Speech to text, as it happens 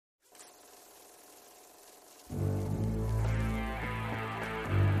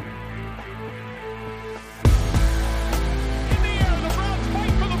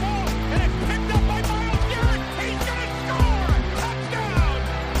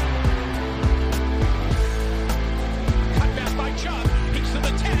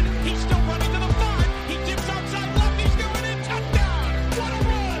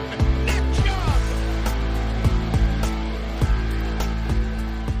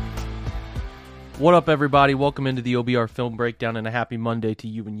What up, everybody? Welcome into the OBR Film Breakdown, and a happy Monday to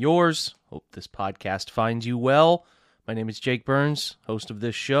you and yours. Hope this podcast finds you well. My name is Jake Burns, host of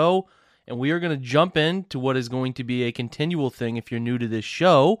this show, and we are going to jump into what is going to be a continual thing if you're new to this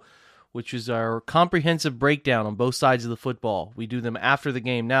show, which is our comprehensive breakdown on both sides of the football. We do them after the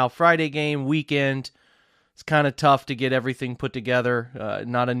game. Now, Friday game, weekend, it's kind of tough to get everything put together.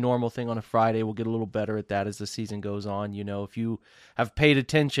 Not a normal thing on a Friday. We'll get a little better at that as the season goes on. You know, if you have paid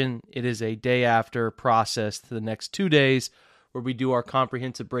attention, it is a day after process to the next 2 days where we do our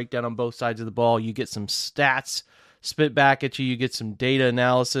comprehensive breakdown on both sides of the ball. You get some stats spit back at you. You get some data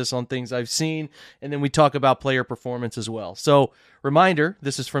analysis on things I've seen, and then we talk about player performance as well. So, reminder,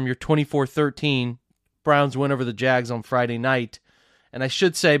 this is from your 24-13 Browns win over the Jags on Friday night. And I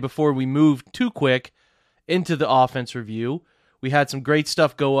should say, before we move too quick into the offense review, we had some great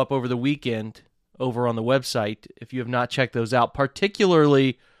stuff go up over the weekend over on the website. If you have not checked those out,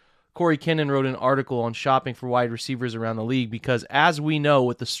 particularly Corey Kinnan wrote an article on shopping for wide receivers around the league because, as we know,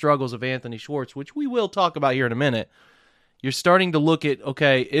 with the struggles of Anthony Schwartz, which we will talk about here in a minute, you're starting to look at,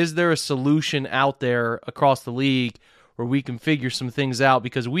 okay, is there a solution out there across the league where we can figure some things out?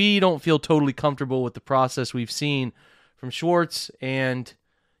 Because we don't feel totally comfortable with the process we've seen from Schwartz, and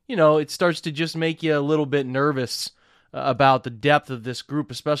you know, it starts to just make you a little bit nervous about the depth of this group,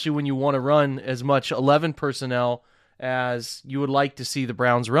 especially when you want to run as much 11 personnel as you would like to see the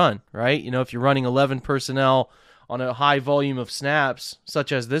Browns run, right? You know, if you're running 11 personnel on a high volume of snaps,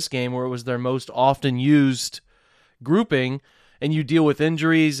 such as this game where it was their most often used grouping, and you deal with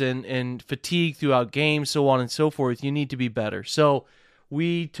injuries and fatigue throughout games, so on and so forth, you need to be better. So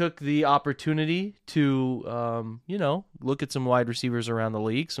we took the opportunity to, look at some wide receivers around the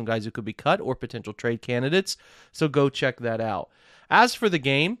league, some guys who could be cut or potential trade candidates. So go check that out. As for the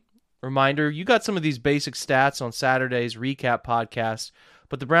game, reminder, you got some of these basic stats on Saturday's recap podcast,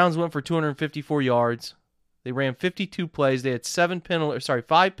 but the Browns went for 254 yards. They ran 52 plays. They had 5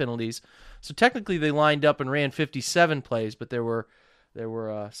 penalties. So technically they lined up and ran 57 plays, but there were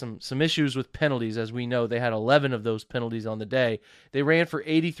some issues with penalties. As we know, they had 11 of those penalties on the day. They ran for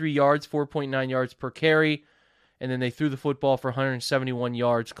 83 yards, 4.9 yards per carry, and then they threw the football for 171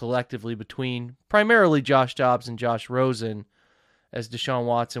 yards collectively between primarily Josh Dobbs and Josh Rosen, as Deshaun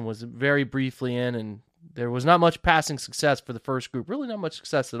Watson was very briefly in, and there was not much passing success for the first group. Really not much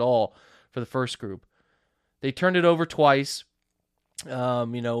success at all for the first group. They turned it over twice.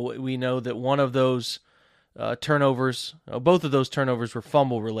 We know that one of those turnovers, both of those turnovers were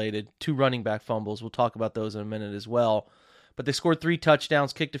fumble-related, 2 running back fumbles. We'll talk about those in a minute as well. But they scored 3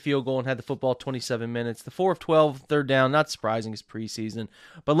 touchdowns, kicked a field goal, and had the football 27 minutes. The 4 of 12, third down, not surprising, it's preseason.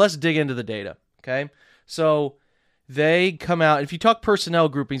 But let's dig into the data, okay? So they come out. If you talk personnel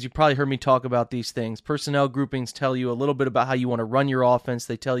groupings, you probably heard me talk about these things. Personnel groupings tell you a little bit about how you want to run your offense.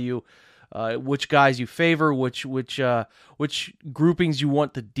 They tell you which guys you favor, which groupings you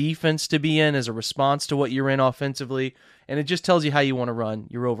want the defense to be in as a response to what you're in offensively, and it just tells you how you want to run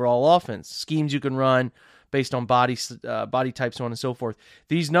your overall offense. Schemes you can run based on body type, so on and so forth.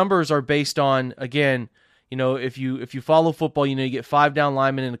 These numbers are based on, again, you know, if you follow football, you know you get 5 down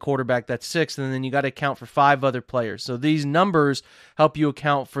linemen and a quarterback, that's 6, and then you got to account for 5 other players. So these numbers help you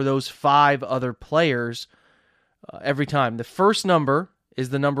account for those 5 other players every time. The first number is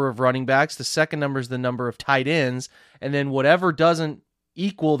the number of running backs. The second number is the number of tight ends. And then whatever doesn't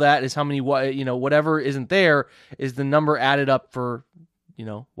equal that is how many, whatever isn't there is the number added up for,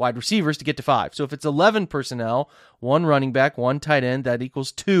 wide receivers to get to 5. So if it's 11 personnel, 1 running back, 1 tight end, that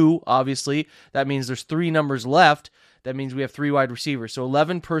equals 2, obviously. That means there's 3 numbers left. That means we have 3 wide receivers. So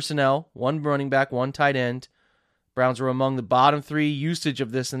 11 personnel, 1 running back, 1 tight end. Browns were among the bottom 3 usage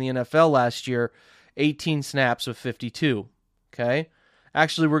of this in the NFL last year, 18 snaps of 52. Okay?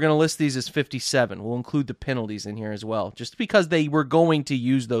 Actually, we're going to list these as 57. We'll include the penalties in here as well, just because they were going to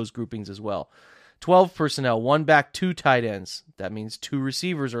use those groupings as well. 12 personnel, 1 back, 2 tight ends. That means 2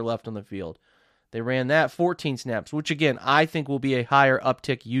 receivers are left on the field. They ran that 14 snaps, which again, I think will be a higher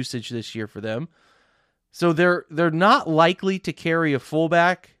uptick usage this year for them. So they're not likely to carry a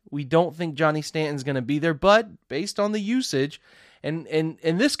fullback. We don't think Johnny Stanton's going to be there, but based on the usage, and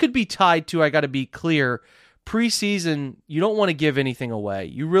this could be tied to, I got to be clear, preseason, you don't want to give anything away.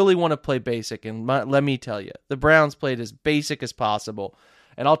 You really want to play basic, and let me tell you, the Browns played as basic as possible,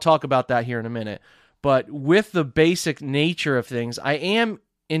 and I'll talk about that here in a minute. But with the basic nature of things, I am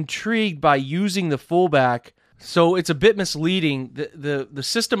intrigued by using the fullback. So it's a bit misleading. The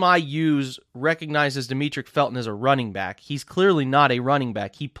system I use recognizes Demetric Felton as a running back. He's clearly not a running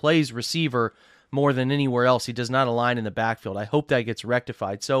back. He plays receiver more than anywhere else. He does not align in the backfield. I hope that gets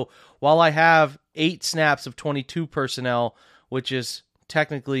rectified. So while I have 8 snaps of 22 personnel, which is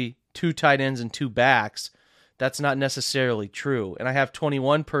technically 2 tight ends and 2 backs. That's not necessarily true. And I have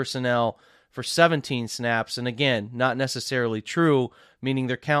 21 personnel for 17 snaps, and again, not necessarily true, meaning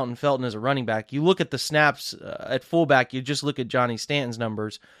they're counting Felton as a running back. You look at the snaps at fullback, you just look at Johnny Stanton's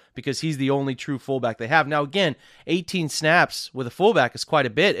numbers because he's the only true fullback they have. Now, again, 18 snaps with a fullback is quite a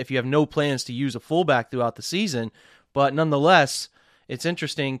bit if you have no plans to use a fullback throughout the season, but nonetheless, it's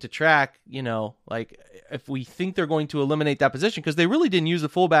interesting to track, like if we think they're going to eliminate that position, because they really didn't use the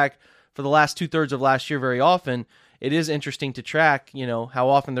fullback for the last 2/3 of last year very often. It is interesting to track, how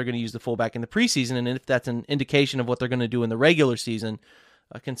often they're going to use the fullback in the preseason, and if that's an indication of what they're going to do in the regular season,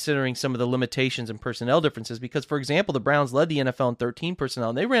 considering some of the limitations and personnel differences. Because, for example, the Browns led the NFL in 13 personnel,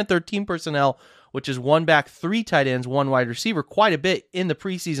 and they ran 13 personnel, which is 1 back, 3 tight ends, 1 wide receiver, quite a bit in the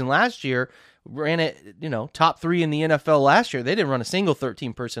preseason last year. Ran it, top 3 in the NFL last year. They didn't run a single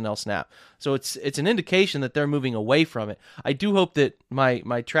 13 personnel snap. So it's an indication that they're moving away from it. I do hope that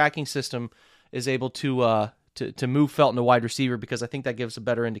my tracking system is able to move Felton to wide receiver, because I think that gives a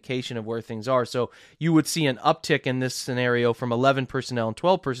better indication of where things are. So you would see an uptick in this scenario from 11 personnel and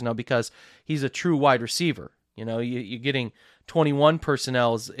 12 personnel because he's a true wide receiver. You're getting 21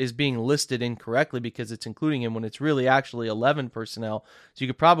 personnel is being listed incorrectly because it's including him when it's really actually 11 personnel. So you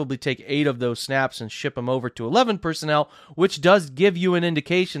could probably take 8 of those snaps and ship them over to 11 personnel, which does give you an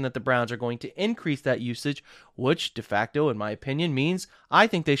indication that the Browns are going to increase that usage, which de facto, in my opinion, means I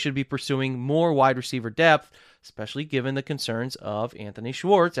think they should be pursuing more wide receiver depth, especially given the concerns of Anthony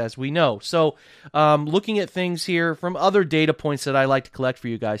Schwartz, as we know. So looking at things here from other data points that I like to collect for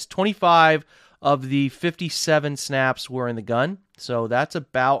you guys, 25 of the 57 snaps were in the gun. So that's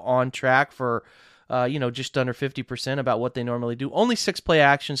about on track for, just under 50%, about what they normally do. Only 6 play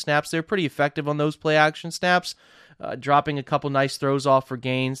action snaps. They're pretty effective on those play action snaps, dropping a couple nice throws off for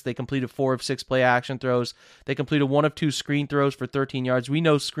gains. They completed 4 of 6 play action throws. They completed 1 of 2 screen throws for 13 yards. We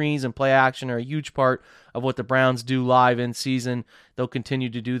know screens and play action are a huge part of what the Browns do live in season. They'll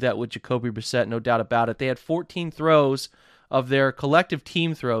continue to do that with Jacoby Brissett, no doubt about it. They had 14 throws of their collective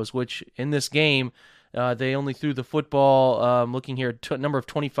team throws, which in this game, they only threw the football, looking here, number of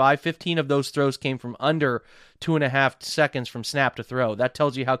 25. 15 of those throws came from under 2.5 seconds from snap to throw. That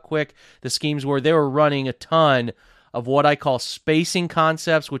tells you how quick the schemes were. They were running a ton of what I call spacing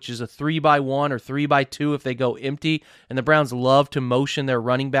concepts, which is a 3x1 or 3x2 if they go empty. And the Browns love to motion their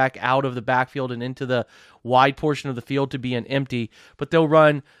running back out of the backfield and into the wide portion of the field to be an empty. But they'll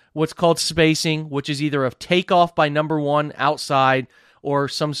run what's called spacing, which is either a takeoff by number 1 outside or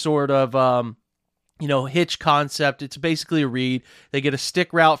some sort of hitch concept. It's basically a read. They get a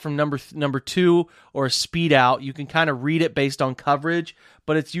stick route from number 2 or a speed out. You can kind of read it based on coverage,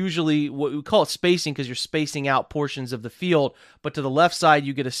 but it's usually what we call it spacing because you're spacing out portions of the field. But to the left side,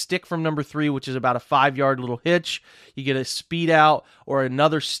 you get a stick from number 3, which is about a 5-yard little hitch. You get a speed out or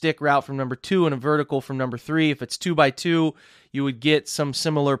another stick route from number 2 and a vertical from number 3. If it's 2x2, you would get some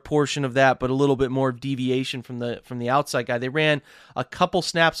similar portion of that, but a little bit more deviation from the outside guy. They ran a couple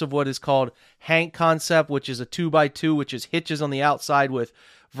snaps of what is called Hank concept, which is a 2x2, which is hitches on the outside with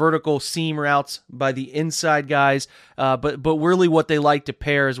vertical seam routes by the inside guys. But really what they like to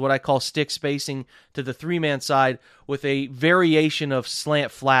pair is what I call stick spacing to the 3-man side with a variation of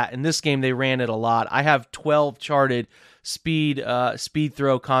slant flat. In this game, they ran it a lot. I have 12 charted speed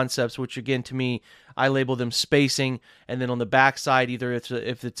throw concepts, which again, to me, I label them spacing. And then on the backside, either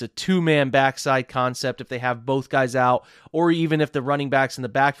if it's a 2-man backside concept, if they have both guys out, or even if the running back's in the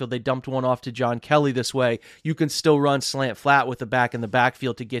backfield, they dumped one off to John Kelly this way, you can still run slant flat with the back in the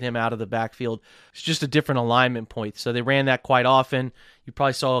backfield to get him out of the backfield. It's just a different alignment point. So they ran that quite often. You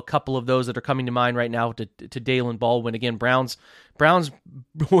probably saw a couple of those that are coming to mind right now to Dalen Baldwin. Again, Browns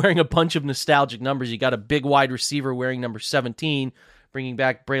wearing a bunch of nostalgic numbers. You got a big wide receiver wearing number 17, bringing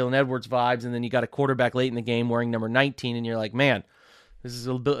back Braylon Edwards vibes, and then you got a quarterback late in the game wearing number 19, and you're like, man, this is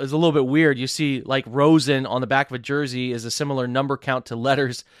a little bit weird. You see, like, Rosen on the back of a jersey is a similar number count to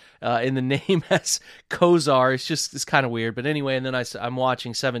letters in the name as Kozar. It's kind of weird. But anyway, and then I'm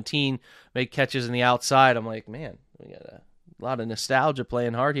watching 17 make catches in the outside. I'm like, man, we got a lot of nostalgia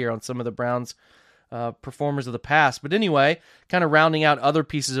playing hard here on some of the Browns performers of the past. But anyway, kind of rounding out other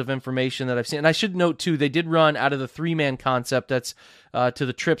pieces of information that I've seen. And I should note, too, they did run out of the 3-man concept that's to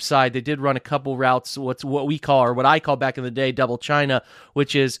the trip side. They did run a couple routes, what I call back in the day, double China,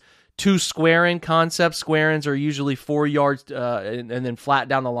 which is 2 square-in concepts. Square-ins are usually 4 yards and then flat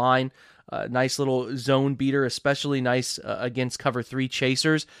down the line. Nice little zone beater, especially nice against cover 3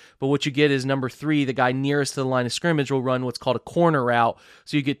 chasers. But what you get is number 3, the guy nearest to the line of scrimmage, will run what's called a corner route.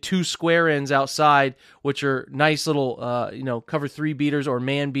 So you get 2 square ends outside, which are nice little, cover 3 beaters or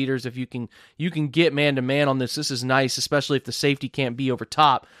man beaters. If you can get man to man on this. This is nice, especially if the safety can't be over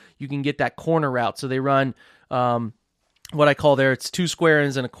top. you can get that corner route. So they run what I call there, it's 2 square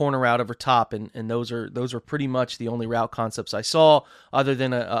ends and a corner route over top, and those are pretty much the only route concepts I saw, other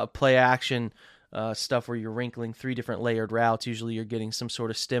than a play action stuff where you're wrinkling 3 different layered routes. Usually you're getting some sort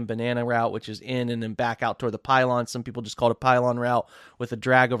of stem banana route, which is in and then back out toward the pylon. Some people just call it a pylon route with a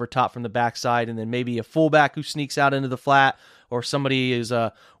drag over top from the backside, and then maybe a fullback who sneaks out into the flat, or somebody is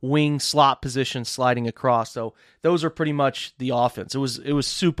a wing slot position sliding across. So those are pretty much the offense. It was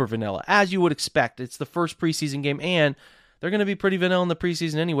super vanilla, as you would expect. It's the first preseason game, and they're going to be pretty vanilla in the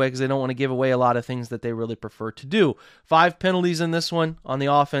preseason anyway because they don't want to give away a lot of things that they really prefer to do. 5 penalties in this one on the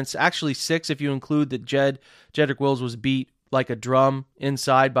offense. Actually 6 if you include that Jedrick Wills was beat like a drum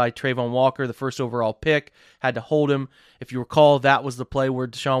inside by Trayvon Walker, the first overall pick. Had to hold him. If you recall, that was the play where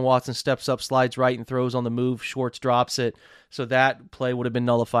Deshaun Watson steps up, slides right, and throws on the move. Schwartz drops it. So that play would have been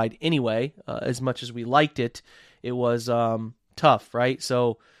nullified anyway. As much as we liked it, it was tough, right?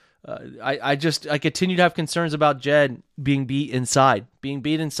 So I continue to have concerns about Jed being beat inside. Being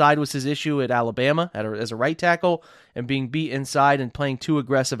beat inside was his issue at Alabama as a right tackle, and being beat inside and playing too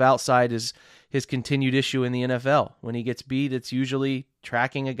aggressive outside is his continued issue in the NFL. When he gets beat, it's usually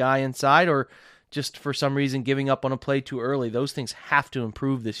tracking a guy inside or just for some reason giving up on a play too early. Those things have to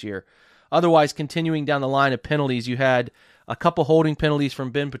improve this year. Otherwise, continuing down the line of penalties, you had a couple holding penalties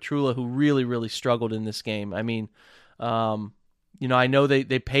from Ben Petrula, who really, really struggled in this game. I mean, I know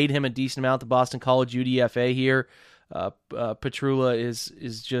they paid him a decent amount, the Boston College UDFA here. Petrula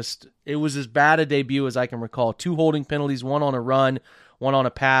is just, it was as bad a debut as I can recall. 2 holding penalties, 1 on a run, 1 on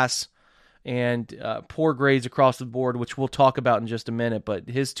a pass, and poor grades across the board, which we'll talk about in just a minute. But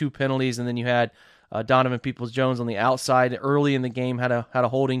his 2 penalties, and then you had Donovan Peoples-Jones on the outside early in the game had a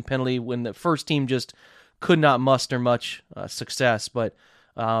holding penalty when the first team just could not muster much success. But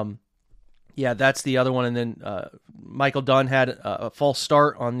yeah, that's the other one. And then Michael Dunn had a false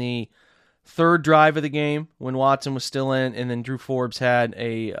start on the 3rd drive of the game when Watson was still in, and then Drew Forbes had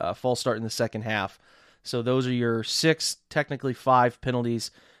a false start in the second half. So those are your 6, technically 5 penalties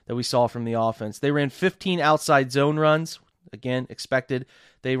that we saw from the offense. They ran 15 outside zone runs, again, expected.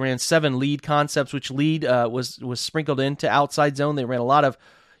 They ran 7 lead concepts, which lead was sprinkled into outside zone. They ran a lot of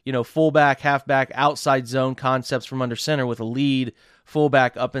fullback, halfback, outside zone concepts from under center with a lead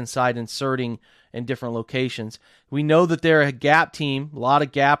fullback up inside inserting in different locations. We know that they're a gap team, a lot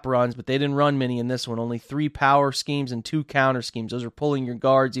of gap runs, but they didn't run many in this one. Only 3 power schemes and 2 counter schemes. Those are pulling your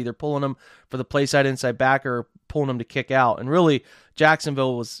guards, either pulling them for the play side inside back or pulling them to kick out. And really,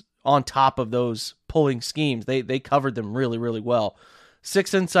 Jacksonville was on top of those pulling schemes. They covered them really, really well.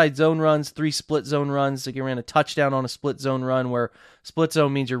 6 inside zone runs, 3 split zone runs. They ran a touchdown on a split zone run, where split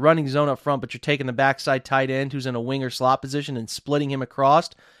zone means you're running zone up front, but you're taking the backside tight end who's in a wing or slot position and splitting him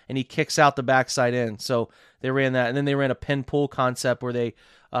across, and he kicks out the backside end. So they ran that. And then they ran a pin pull concept where they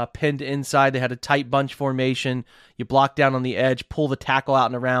pinned inside. They had a tight bunch formation. You block down on the edge, pull the tackle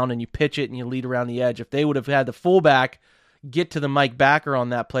out and around, and you pitch it and you lead around the edge. If they would have had the fullback get to the Mike Backer on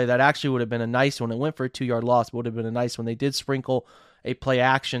that play, that actually would have been a nice one. It went for a 2-yard loss, but would have been a nice one. They did sprinkle a play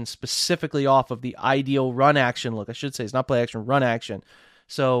action specifically off of the ideal run action look. I should say it's not play action, run action.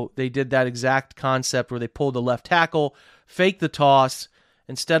 So they did that exact concept where they pulled the left tackle, faked the toss.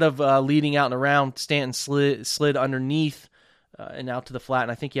 Instead of leading out and around, Stanton slid underneath and out to the flat.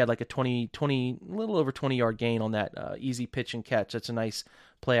 And I think he had like a little over 20-yard gain on that easy pitch and catch. That's a nice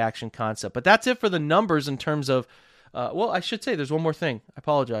play action concept. But that's it for the numbers in terms of I should say there's one more thing. I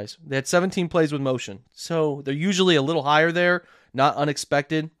apologize. They had 17 plays with motion. So they're usually a little higher there, not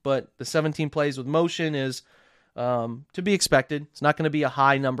unexpected, but the 17 plays with motion is to be expected. It's not going to be a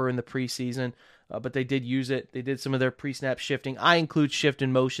high number in the preseason, but they did use it. They did some of their pre-snap shifting. I include shift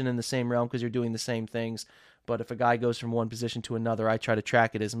and motion in the same realm because you're doing the same things. But if a guy goes from one position to another, I try to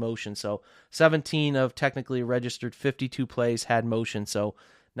track it as motion. So 17 of technically registered 52 plays had motion. So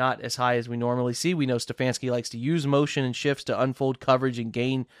not as high as we normally see. We know Stefanski likes to use motion and shifts to unfold coverage and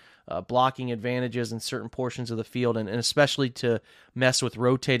gain blocking advantages in certain portions of the field, and especially to mess with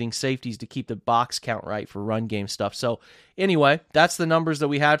rotating safeties to keep the box count right for run game stuff. So anyway, that's the numbers that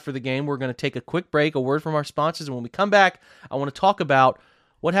we had for the game. We're going to take a quick break, a word from our sponsors, and when we come back, I want to talk about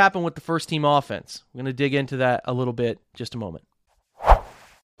what happened with the first team offense. We're going to dig into that a little bit in just a moment.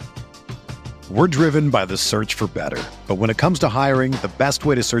 We're driven by the search for better. But when it comes to hiring, the best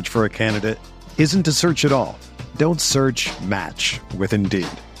way to search for a candidate isn't to search at all. Don't search, match with Indeed.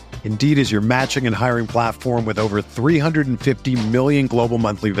 Indeed is your matching and hiring platform with over 350 million global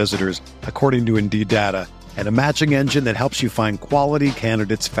monthly visitors, according to Indeed data, and a matching engine that helps you find quality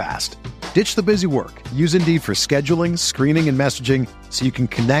candidates fast. Ditch the busy work. Use Indeed for scheduling, screening, and messaging so you can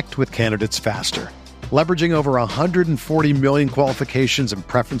connect with candidates faster. Leveraging over 140 million qualifications and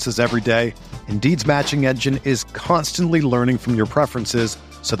preferences every day, Indeed's matching engine is constantly learning from your preferences,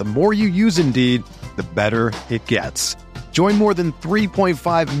 so the more you use Indeed, the better it gets. Join more than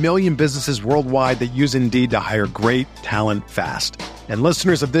 3.5 million businesses worldwide that use Indeed to hire great talent fast. And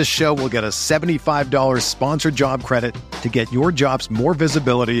listeners of this show will get a $75 sponsored job credit to get your jobs more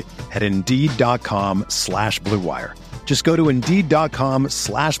visibility at Indeed.com/Blue Wire. Just go to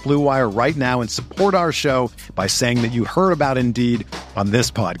Indeed.com/Blue Wire right now and support our show by saying that you heard about Indeed on this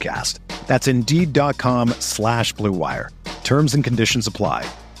podcast. That's Indeed.com/Blue Wire. Terms and conditions apply.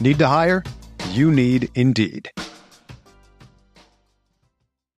 Need to hire? You need Indeed.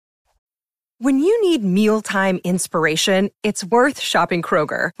 When you need mealtime inspiration, it's worth shopping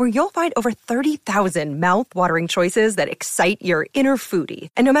Kroger, where you'll find over 30,000 mouth-watering choices that excite your inner foodie.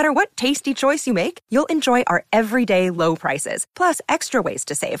 And no matter what tasty choice you make, you'll enjoy our everyday low prices, plus extra ways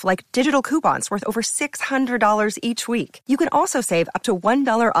to save, like digital coupons worth over $600 each week. You can also save up to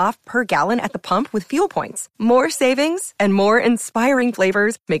 $1 off per gallon at the pump with fuel points. More savings and more inspiring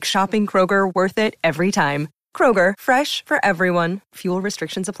flavors make shopping Kroger worth it every time. Kroger, fresh for everyone. Fuel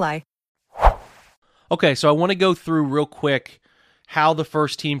restrictions apply. Okay, so I want to go through real quick how the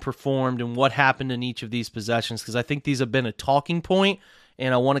first team performed and what happened in each of these possessions, because I think these have been a talking point,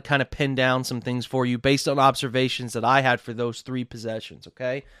 and I want to kind of pin down some things for you based on observations that I had for those three possessions,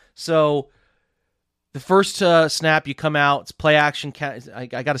 okay? So the first snap, you come out, it's play action. I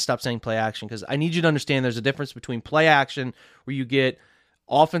got to stop saying play action because I need you to understand there's a difference between play action, where you get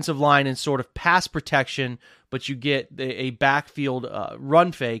offensive line and sort of pass protection, but you get a backfield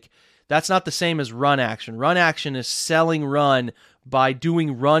run fake. That's not the same as run action. Run action is selling run by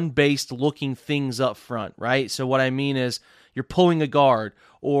doing run-based looking things up front, right? So what I mean is you're pulling a guard,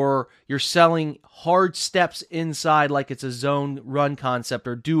 or you're selling hard steps inside like it's a zone run concept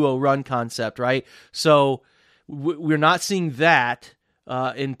or duo run concept, right? So we're not seeing that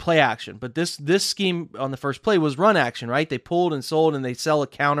in play action. But this scheme on the first play was run action, right? They pulled and sold and they sell a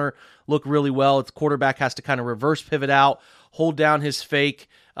counter, look really well. The quarterback has to kind of reverse pivot out, hold down his fake,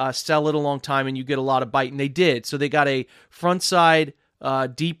 sell it a long time, and you get a lot of bite. And they did. So they got a front side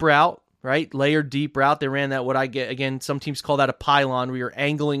deep route, right? Layered deep route. They ran that, what I get, again, some teams call that a pylon, where you're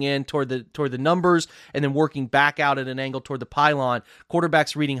angling in toward the numbers and then working back out at an angle toward the pylon.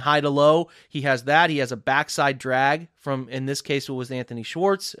 Quarterback's reading high to low. He has that. He has a backside drag from, in this case, it was Anthony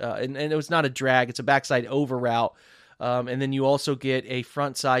Schwartz. And it was not a drag. It's a backside over route. And then you also get a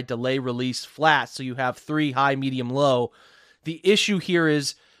front side delay release flat. So you have 3 high, medium, low. The issue here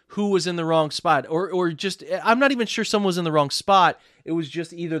is who was in the wrong spot, or just, I'm not even sure someone was in the wrong spot. It was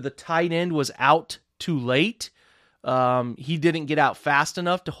just either the tight end was out too late. He didn't get out fast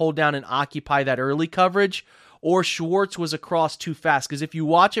enough to hold down and occupy that early coverage, or Schwartz was across too fast. Because if you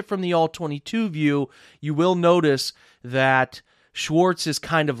watch it from the all-22 view, you will notice that Schwartz is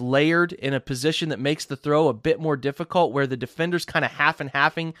kind of layered in a position that makes the throw a bit more difficult, where the defender's kind of half and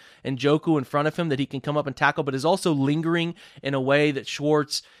halving Njoku in front of him that he can come up and tackle, but is also lingering in a way that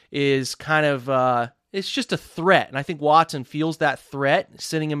Schwartz is kind of, it's just a threat. And I think Watson feels that threat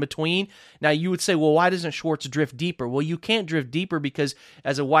sitting in between. Now you would say, well, why doesn't Schwartz drift deeper? Well, you can't drift deeper because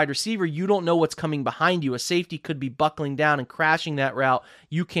as a wide receiver, you don't know what's coming behind you. A safety could be buckling down and crashing that route.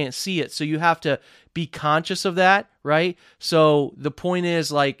 You can't see it. So you have to be conscious of that, right? So the point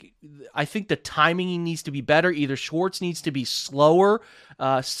is, like, I think the timing needs to be better. Either Schwartz needs to be slower,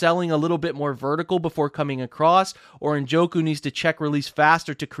 selling a little bit more vertical before coming across, or Njoku needs to check release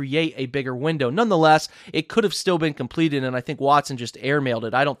faster to create a bigger window. Nonetheless, it could have still been completed, and I think Watson just airmailed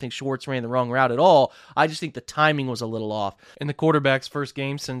it. I don't think Schwartz ran the wrong route at all. I just think the timing was a little off. And the quarterback's first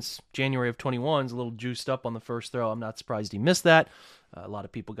game since January of 21 is a little juiced up on the first throw. I'm not surprised he missed that. A lot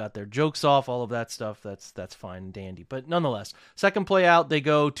of people got their jokes off, all of that stuff. That's fine and dandy. But nonetheless, second play out, they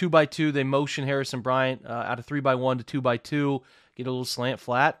go 2x2. They motion Harrison Bryant out of 3x1 to 2x2. Get a little slant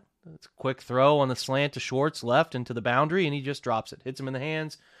flat. It's a quick throw on the slant to Schwartz, left into the boundary, and he just drops it. Hits him in the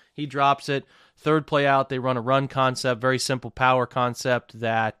hands. He drops it. Third play out, they run a run concept, very simple power concept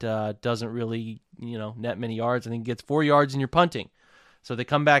that doesn't really, net many yards. I think it gets 4 yards and you're punting. So they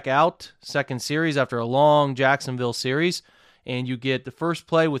come back out, second series after a long Jacksonville series, and you get the first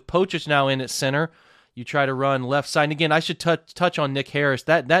play with Pochich now in at center. You try to run left side. And again, I should touch on Nick Harris.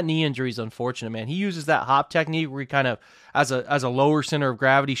 That knee injury is unfortunate, man. He uses that hop technique where he kind of, as a lower center of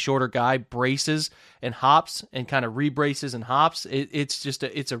gravity, shorter guy, braces and hops and kind of rebraces and hops.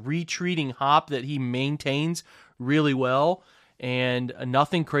 It's a retreating hop that he maintains really well. And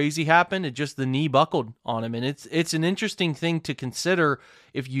nothing crazy happened. It just, the knee buckled on him. And it's an interesting thing to consider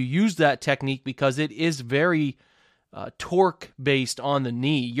if you use that technique, because it is very torque based on the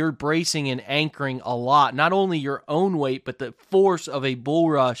knee. You're bracing and anchoring a lot, not only your own weight, but the force of a bull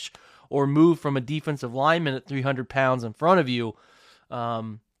rush or move from a defensive lineman at 300 pounds in front of you.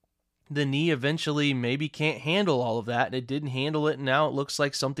 The knee eventually maybe can't handle all of that, and it didn't handle it, and now it looks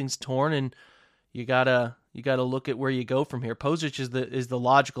like something's torn, and you gotta look at where you go from here. Posich is the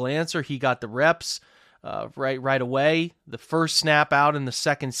logical answer. He got the reps right away. The first snap out in the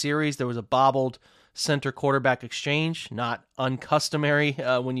second series, there was a bobbled center quarterback exchange, not uncustomary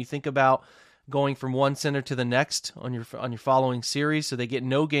when you think about going from one center to the next on your following series. So they get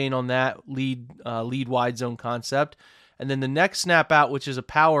no gain on that lead wide zone concept. And then the next snap out, which is a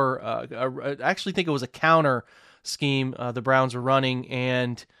power, I actually think it was a counter scheme the Browns were running,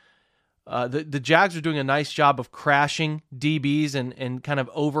 and the Jags are doing a nice job of crashing DBs and kind of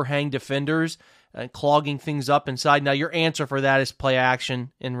overhang defenders and clogging things up inside. Now, your answer for that is play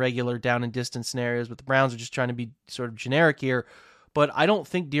action in regular down and distance scenarios, but the Browns are just trying to be sort of generic here. But I don't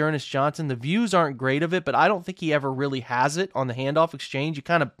think Dearness Johnson, the views aren't great of it, but I don't think he ever really has it on the handoff exchange. You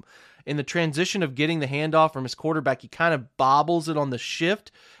kind of, in the transition of getting the handoff from his quarterback, he kind of bobbles it on the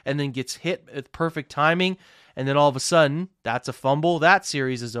shift and then gets hit with perfect timing. And then all of a sudden, that's a fumble. That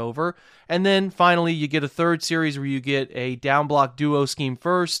series is over. And then finally, you get a third series where you get a down block duo scheme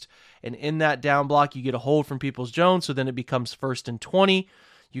first. And in that down block, you get a hold from Peoples-Jones. So then it becomes 1st and 20.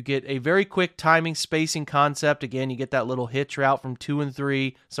 You get a very quick timing spacing concept. Again, you get that little hitch route from 2 and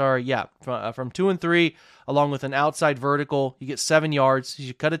 3. From 2 and 3, along with an outside vertical. You get 7 yards.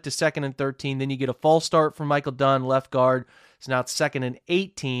 You cut it to 2nd and 13. Then you get a false start from Michael Dunn, left guard. So now it's 2nd and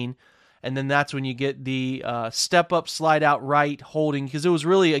 18. And then that's when you get the step up, slide out right, holding. Because it was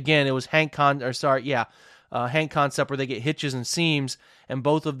really, again, it was Hank concept where they get hitches and seams. And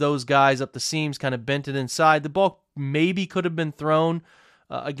both of those guys up the seams kind of bent it inside. The ball maybe could have been thrown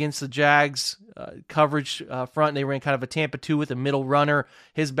against the Jags coverage front. They ran kind of a Tampa 2 with a middle runner.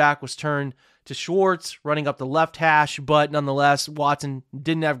 His back was turned to Schwartz, running up the left hash, but nonetheless, Watson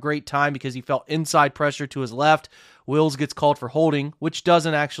didn't have great time because he felt inside pressure to his left. Wills gets called for holding, which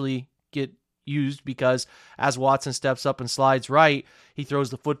doesn't actually get used because as Watson steps up and slides right, he throws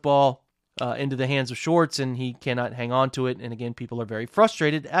the football into the hands of Schwartz, and he cannot hang on to it. And again, people are very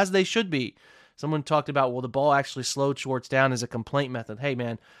frustrated, as they should be. Someone talked about, well, the ball actually slowed Schwartz down as a complaint method. Hey,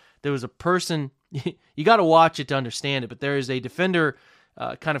 man, there was a person, you got to watch it to understand it, but there is a defender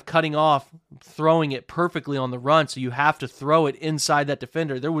kind of cutting off, throwing it perfectly on the run, so you have to throw it inside that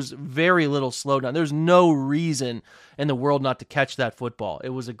defender. There was very little slowdown. There's no reason in the world not to catch that football. It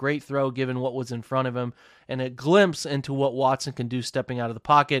was a great throw given what was in front of him, and a glimpse into what Watson can do stepping out of the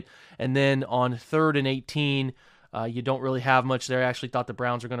pocket. And then on 3rd and 18, you don't really have much there. I actually thought the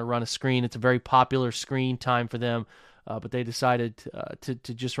Browns were going to run a screen. It's a very popular screen time for them, but they decided to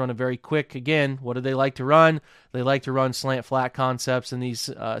just run a very quick, again, what do they like to run? They like to run slant flat concepts in these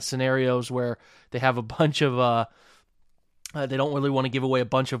scenarios where they have a bunch of, they don't really want to give away a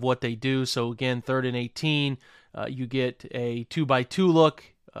bunch of what they do. So again, 3rd and 18, you get a 2x2 look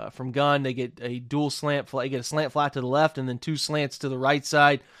from Gunn. They get a dual slant flat, you get a slant flat to the left and then 2 slants to the right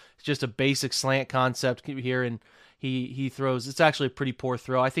side. It's just a basic slant concept here, and he throws. It's actually a pretty poor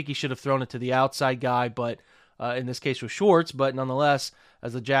throw. I think he should have thrown it to the outside guy, but in this case with Schwartz. But nonetheless,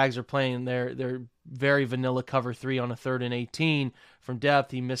 as the Jags are playing their very vanilla cover 3 on a 3rd and 18 from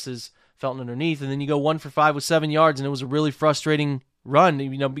depth, he misses Felton underneath, and then you go 1 for 5 with 7 yards, and it was a really frustrating run.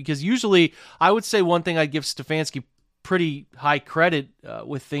 Because usually I would say one thing I'd give Stefanski pretty high credit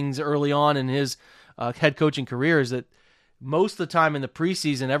with things early on in his head coaching career is that most of the time in the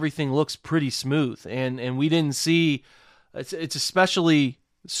preseason, everything looks pretty smooth, and we didn't see. It's especially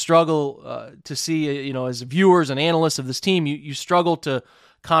struggle to see, as viewers and analysts of this team, you struggle to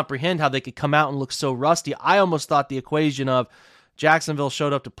comprehend how they could come out and look so rusty. I almost thought the equation of Jacksonville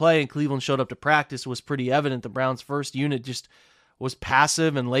showed up to play and Cleveland showed up to practice was pretty evident. The Browns' first unit just was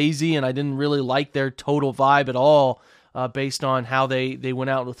passive and lazy, and I didn't really like their total vibe at all. Based on how they went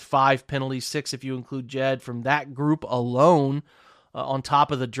out with 5 penalties, 6 if you include Jed, from that group alone, on top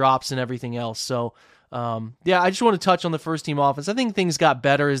of the drops and everything else. So, I just want to touch on the first team offense. I think things got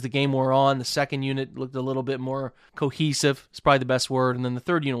better as the game wore on. The second unit looked a little bit more cohesive. It's probably the best word. And then the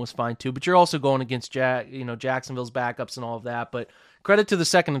third unit was fine too. But you're also going against Jacksonville's backups and all of that. But credit to the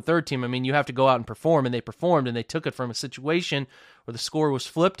second and third team. I mean, you have to go out and perform, and they performed, and they took it from a situation where the score was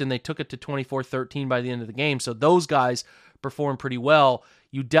flipped, and they took it to 24-13 by the end of the game. So those guys performed pretty well.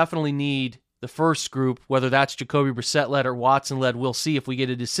 You definitely need the first group, whether that's Jacoby Brissett-led or Watson-led. We'll see if we get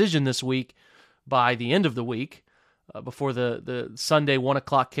a decision this week by the end of the week, before the Sunday 1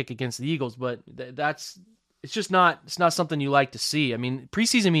 o'clock kick against the Eagles. But it's just not something you like to see. I mean,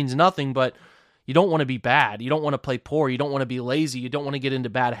 preseason means nothing, but you don't want to be bad. You don't want to play poor. You don't want to be lazy. You don't want to get into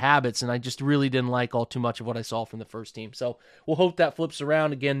bad habits. And I just really didn't like all too much of what I saw from the first team. So we'll hope that flips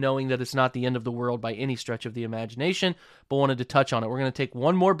around, again, knowing that it's not the end of the world by any stretch of the imagination, but wanted to touch on it. We're going to take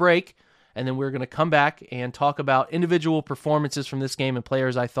one more break, and then we're going to come back and talk about individual performances from this game and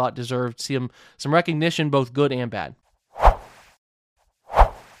players I thought deserved some recognition, both good and bad.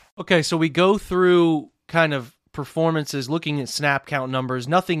 Okay, so we go through kind of performances, looking at snap count numbers,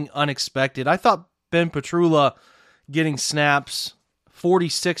 nothing unexpected. I thought Ben Petrula getting snaps,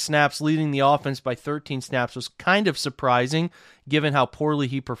 46 snaps, leading the offense by 13 snaps was kind of surprising given how poorly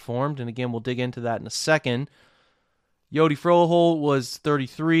he performed, and again, we'll dig into that in a second. Yodi Froholt was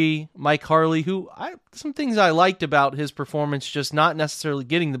 33. Mike Harley, some things I liked about his performance, just not necessarily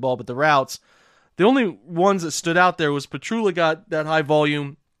getting the ball, but the routes. The only ones that stood out there was Petrula got that high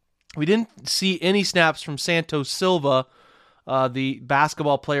volume. We didn't see any snaps from Santos Silva, the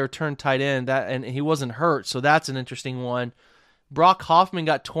basketball player turned tight end, and he wasn't hurt, so that's an interesting one. Brock Hoffman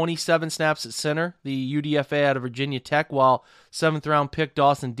got 27 snaps at center, the UDFA out of Virginia Tech, while 7th-round pick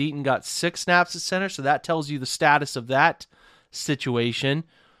Dawson Deaton got 6 snaps at center, so that tells you the status of that situation.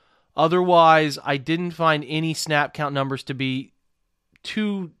 Otherwise, I didn't find any snap count numbers to be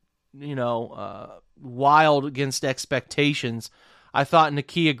too, wild against expectations. I thought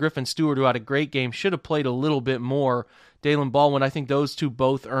Nakia Griffin-Stewart, who had a great game, should have played a little bit more. Dalen Baldwin, I think those two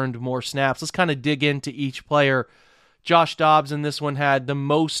both earned more snaps. Let's kind of dig into each player. Josh Dobbs in this one had the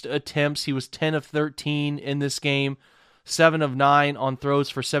most attempts. He was 10 of 13 in this game, 7 of 9 on throws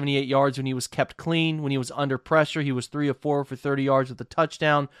for 78 yards when he was kept clean. When he was under pressure, he was 3 of 4 for 30 yards with a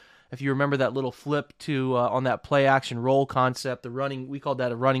touchdown. If you remember that little flip to on that play action roll concept, we called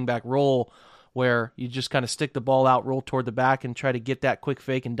that a running back roll, where you just kind of stick the ball out, roll toward the back, and try to get that quick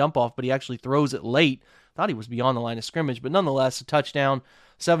fake and dump off, but he actually throws it late. Thought he was beyond the line of scrimmage, but nonetheless, a touchdown.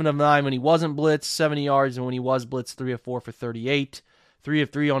 7 of 9 when he wasn't blitzed, 70 yards, and when he was blitzed, 3 of 4 for 38. 3 of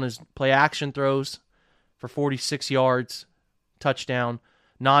 3 on his play action throws for 46 yards, touchdown.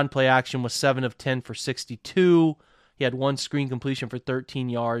 Non-play action was 7 of 10 for 62. He had 1 screen completion for 13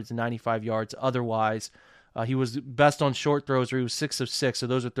 yards and 95 yards otherwise. He was best on short throws, where he was 6 of 6, so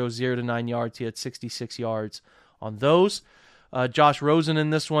those are throws 0 to 9 yards. He had 66 yards on those. Josh Rosen in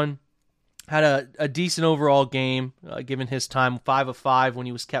this one had a decent overall game, given his time. 5 of 5 when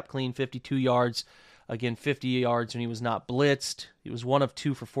he was kept clean, 52 yards. Again, 50 yards when he was not blitzed. He was 1 of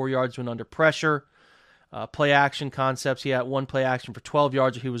 2 for 4 yards when under pressure. Play action concepts, he had 1 play action for 12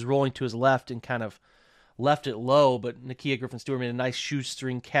 yards where he was rolling to his left and kind of left it low, but Nakia Griffin-Stewart made a nice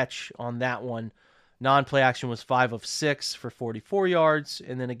shoestring catch on that one. Non-play action was 5 of 6 for 44 yards.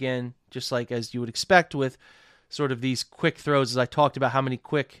 And then again, just like as you would expect with sort of these quick throws, as I talked about how many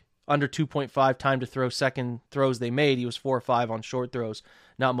quick under 2.5 time to throw second throws they made, he was 4 or 5 on short throws.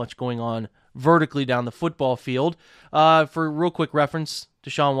 Not much going on vertically down the football field. For real quick reference,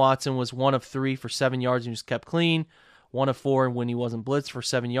 Deshaun Watson was 1 of 3 for 7 yards and he was kept clean. 1 of 4 when he wasn't blitzed for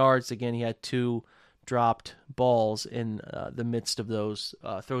 7 yards. Again, he had 2 dropped balls in the midst of those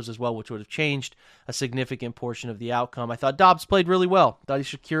throws as well, which would have changed a significant portion of the outcome. I thought Dobbs played really well. Thought he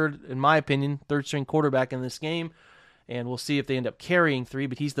secured, in my opinion, third-string quarterback in this game, and we'll see if they end up carrying 3,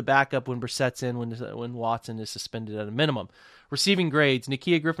 but he's the backup when Brissett's in, when Watson is suspended at a minimum. Receiving grades,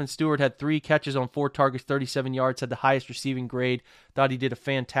 Nakia Griffin-Stewart had 3 catches on 4 targets, 37 yards, had the highest receiving grade. Thought he did a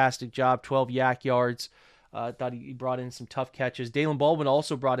fantastic job, 12 yak yards. Thought he brought in some tough catches. Dalen Baldwin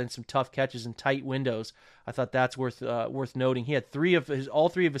also brought in some tough catches in tight windows. I thought that's worth noting. He had all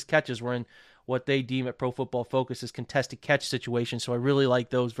three of his catches were in what they deem at Pro Football Focus as contested catch situations. So I really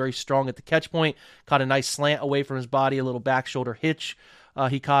like those. Very strong at the catch point. Caught a nice slant away from his body, a little back shoulder hitch.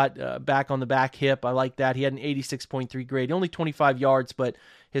 He caught back on the back hip. I like that. He had an 86.3 grade. Only 25 yards, but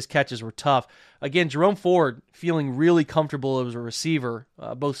his catches were tough. Again, Jerome Ford feeling really comfortable as a receiver,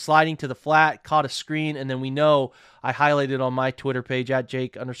 both sliding to the flat, caught a screen, and then we know, I highlighted on my Twitter page, at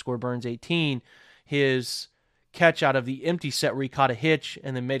Jake_Burns18, his catch out of the empty set where he caught a hitch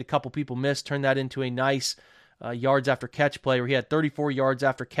and then made a couple people miss, turned that into a nice yards after catch play where he had 34 yards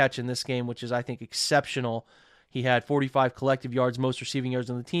after catch in this game, which is, I think, exceptional. He had 45 collective yards, most receiving yards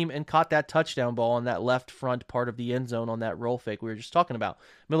on the team, and caught that touchdown ball on that left front part of the end zone on that roll fake we were just talking about.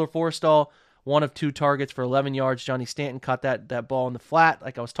 Miller Forrestall, 1 of 2 targets for 11 yards. Johnny Stanton caught that ball in the flat,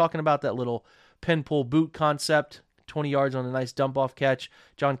 like I was talking about, that little pin pull boot concept, 20 yards on a nice dump-off catch.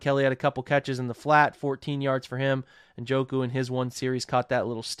 John Kelly had a couple catches in the flat, 14 yards for him. And Njoku in his one series caught that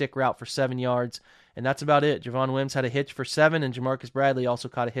little stick route for 7 yards. And that's about it. Javon Wims had a hitch for 7, and Jamarcus Bradley also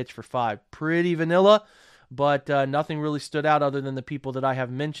caught a hitch for 5. Pretty vanilla, but nothing really stood out other than the people that I have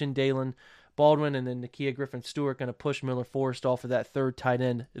mentioned. Dalen Baldwin and then Nakia Griffin-Stewart going to push Miller-Forrest off of that third tight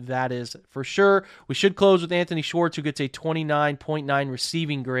end. That is for sure. We should close with Anthony Schwartz, who gets a 29.9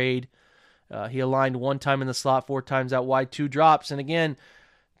 receiving grade. He aligned 1 time in the slot, 4 times out wide, 2 drops. And again,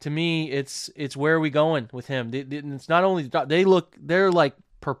 to me, it's where are we going with him? It's not only they're like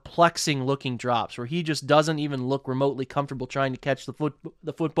perplexing looking drops where he just doesn't even look remotely comfortable trying to catch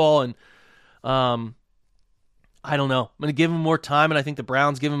the football. And I don't know. I'm going to give him more time, and I think the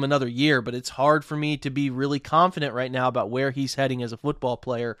Browns give him another year, but it's hard for me to be really confident right now about where he's heading as a football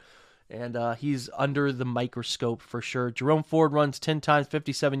player, and he's under the microscope for sure. Jerome Ford runs 10 times,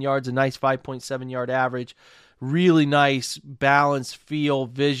 57 yards, a nice 5.7-yard average. Really nice balance, feel,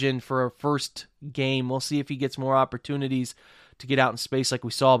 vision for a first game. We'll see if he gets more opportunities to get out in space like we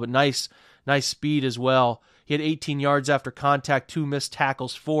saw, but nice speed as well. He had 18 yards after contact, 2 missed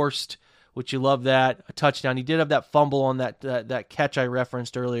tackles forced, which you love that. A touchdown. He did have that fumble on that catch I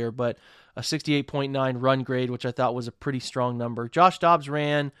referenced earlier, but a 68.9 run grade, which I thought was a pretty strong number. Josh Dobbs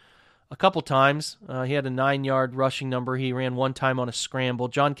ran a couple times. He had a 9-yard rushing number. He ran 1 time on a scramble.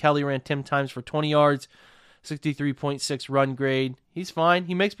 John Kelly ran 10 times for 20 yards, 63.6 run grade. He's fine.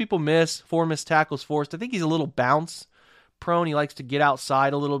 He makes people miss. 4 missed tackles forced. I think he's a little bounce prone. He likes to get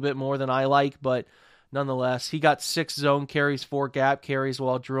outside a little bit more than I like, but nonetheless, he got 6 zone carries, 4 gap carries,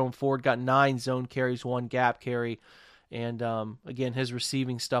 while Jerome Ford got 9 zone carries, 1 gap carry. And again, his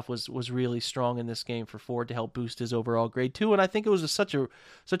receiving stuff was really strong in this game for Ford to help boost his overall grade too. And I think it was such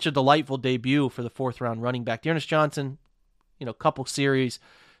a delightful debut for the 4th-round running back. Dearness Johnson, couple series,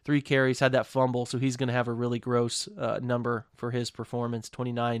 3 carries, had that fumble, so he's going to have a really gross number for his performance.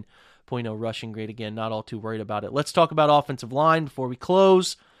 29.0 rushing grade. Again, not all too worried about it. Let's talk about offensive line before we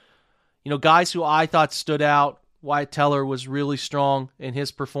close. Guys who I thought stood out. Wyatt Teller was really strong in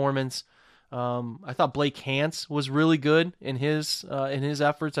his performance. I thought Blake Hance was really good in his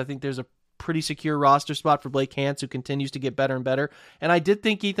efforts. I think there's a pretty secure roster spot for Blake Hance, who continues to get better and better. And I did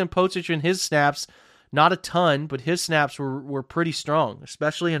think Ethan Pocic in his snaps, not a ton, but his snaps were pretty strong,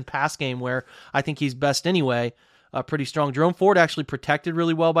 especially in pass game where I think he's best anyway. Pretty strong. Jerome Ford actually protected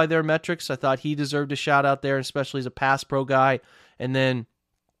really well by their metrics. I thought he deserved a shout out there, especially as a pass pro guy. And then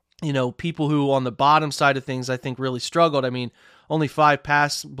people who on the bottom side of things I think really struggled. I mean, only 5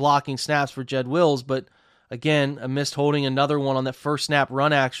 pass blocking snaps for Jed Wills, but again, a missed holding, another one on that first snap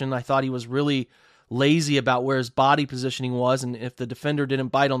run action. I thought he was really lazy about where his body positioning was, and if the defender didn't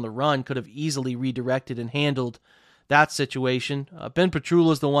bite on the run, could have easily redirected and handled that situation. Ben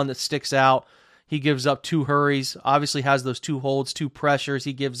Petrula is the one that sticks out. He gives up 2 hurries, obviously has those 2 holds, 2 pressures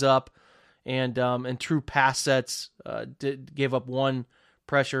he gives up, and true pass sets gave up 1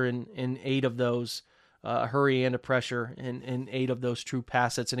 pressure in 8 of those, a hurry and a pressure in 8 of those true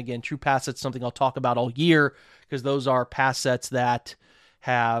pass sets. And again, true pass sets, something I'll talk about all year, because those are pass sets that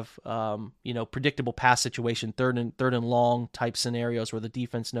have predictable pass situation, third and long type scenarios where the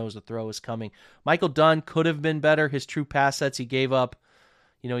defense knows the throw is coming. Michael Dunn could have been better. His true pass sets, he gave up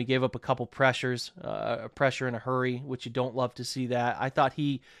a couple pressures, a pressure and a hurry, which you don't love to see that. I thought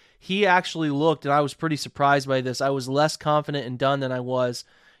he actually looked, and I was pretty surprised by this, I was less confident in Dunn than I was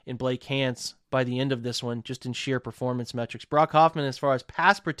in Blake Hance by the end of this one, just in sheer performance metrics. Brock Hoffman, as far as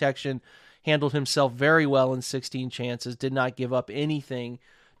pass protection, handled himself very well in 16 chances, did not give up anything.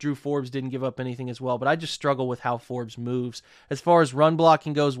 Drew Forbes didn't give up anything as well, but I just struggle with how Forbes moves. As far as run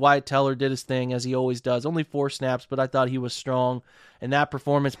blocking goes, Wyatt Teller did his thing, as he always does. Only 4 snaps, but I thought he was strong in that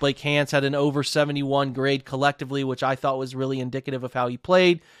performance. Blake Hance had an over 71 grade collectively, which I thought was really indicative of how he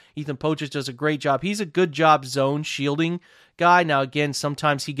played. Ethan Pocic does a great job. He's a good job zone shielding guy. Now, again,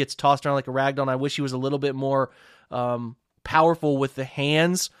 sometimes he gets tossed around like a ragdoll, and I wish he was a little bit more powerful with the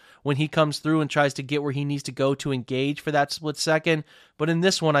hands when he comes through and tries to get where he needs to go to engage for that split second. But in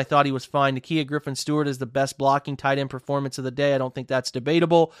this one, I thought he was fine. Nakia Griffin-Stewart is the best blocking tight end performance of the day. I don't think that's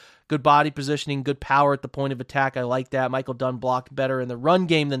debatable. Good body positioning, good power at the point of attack. I like that. Michael Dunn blocked better in the run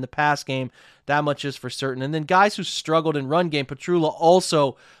game than the pass game. That much is for certain. And then guys who struggled in run game, Petrula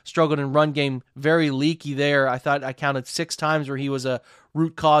also struggled in run game, very leaky there. I thought I counted 6 times where he was a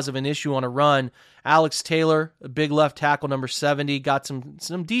root cause of an issue on a run. Alex Taylor, a big left tackle, number 70, got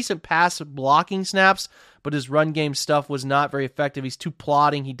some decent pass blocking snaps, but his run game stuff was not very effective. He's too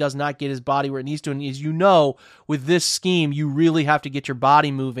plodding. He does not get his body where it needs to. And as you know, with this scheme, you really have to get your body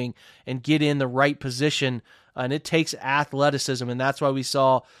moving and get in the right position. And it takes athleticism, and that's why we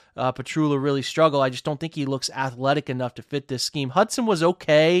saw Petrula really struggle. I just don't think he looks athletic enough to fit this scheme. Hudson was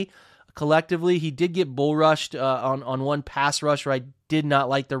okay collectively. He did get bull rushed on one pass rush where I did not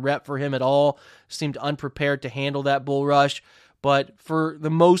like the rep for him at all. Seemed unprepared to handle that bull rush. But for the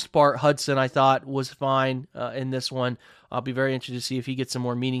most part, Hudson, I thought, was fine in this one. I'll be very interested to see if he gets some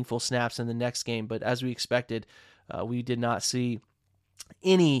more meaningful snaps in the next game. But as we expected, we did not see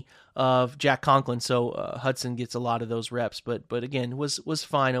any of Jack Conklin, so Hudson gets a lot of those reps. But again, was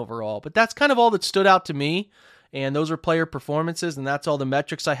fine overall. But that's kind of all that stood out to me. And those are player performances, and that's all the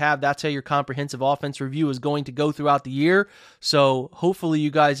metrics I have. That's how your comprehensive offense review is going to go throughout the year. So hopefully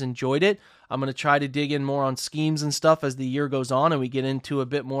you guys enjoyed it. I'm going to try to dig in more on schemes and stuff as the year goes on, and we get into a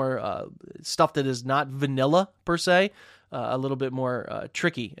bit more stuff that is not vanilla per se, a little bit more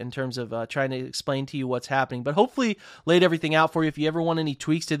tricky in terms of trying to explain to you what's happening. But hopefully laid everything out for you. If you ever want any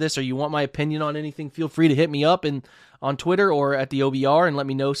tweaks to this or you want my opinion on anything, feel free to hit me up on Twitter or at the OBR and let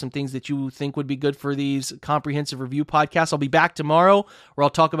me know some things that you think would be good for these comprehensive review podcasts. I'll be back tomorrow where I'll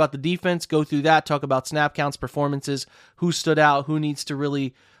talk about the defense, go through that, talk about snap counts, performances, who stood out, who needs to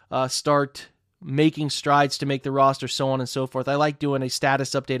really start making strides to make the roster, so on and so forth. I like doing a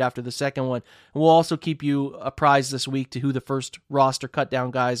status update after the second one. And we'll also keep you apprised this week to who the first roster cut down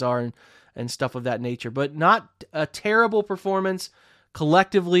guys are and stuff of that nature. But not a terrible performance.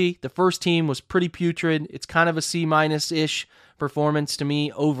 Collectively, the first team was pretty putrid. It's kind of a C-ish performance to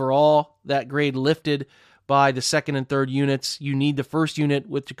me overall. That grade lifted by the second and third units. You need the first unit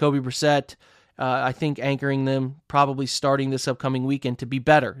with Jacoby Brissett. I think anchoring them, probably starting this upcoming weekend to be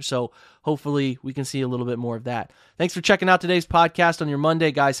better. So hopefully we can see a little bit more of that. Thanks for checking out today's podcast on your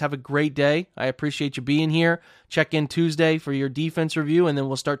Monday, guys. Have a great day. I appreciate you being here. Check in Tuesday for your defense review, and then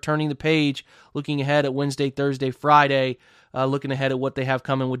we'll start turning the page, looking ahead at Wednesday, Thursday, Friday, looking ahead at what they have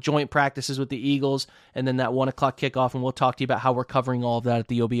coming with joint practices with the Eagles, and then that 1 o'clock kickoff, and we'll talk to you about how we're covering all of that at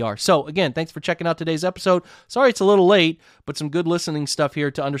the OBR. So, again, thanks for checking out today's episode. Sorry it's a little late, but some good listening stuff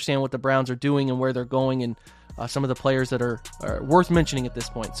here to understand what the Browns are doing and where they're going, and some of the players that are worth mentioning at this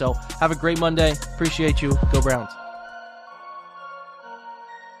point. So, have a great Monday. Appreciate you. Go Browns.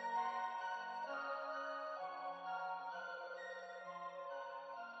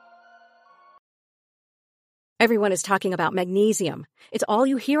 Everyone is talking about magnesium. It's all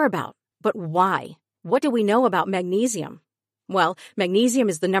you hear about. But why? What do we know about magnesium? Well, magnesium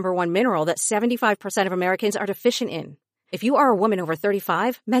is the number one mineral that 75% of Americans are deficient in. If you are a woman over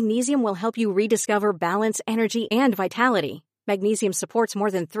 35, magnesium will help you rediscover balance, energy, and vitality. Magnesium supports more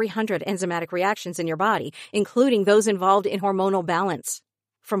than 300 enzymatic reactions in your body, including those involved in hormonal balance.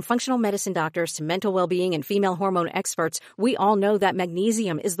 From functional medicine doctors to mental well-being and female hormone experts, we all know that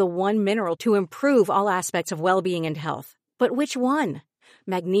magnesium is the one mineral to improve all aspects of well-being and health. But which one?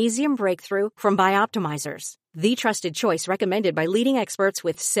 Magnesium Breakthrough from Bioptimizers, the trusted choice recommended by leading experts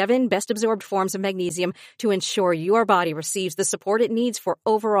with 7 best-absorbed forms of magnesium to ensure your body receives the support it needs for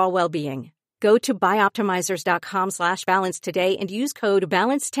overall well-being. Go to bioptimizers.com/balance today and use code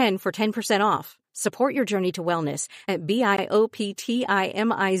BALANCE10 for 10% off. Support your journey to wellness at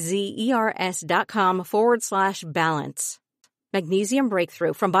bioptimizers.com/balance. Magnesium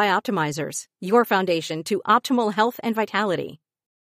Breakthrough from Bioptimizers, your foundation to optimal health and vitality.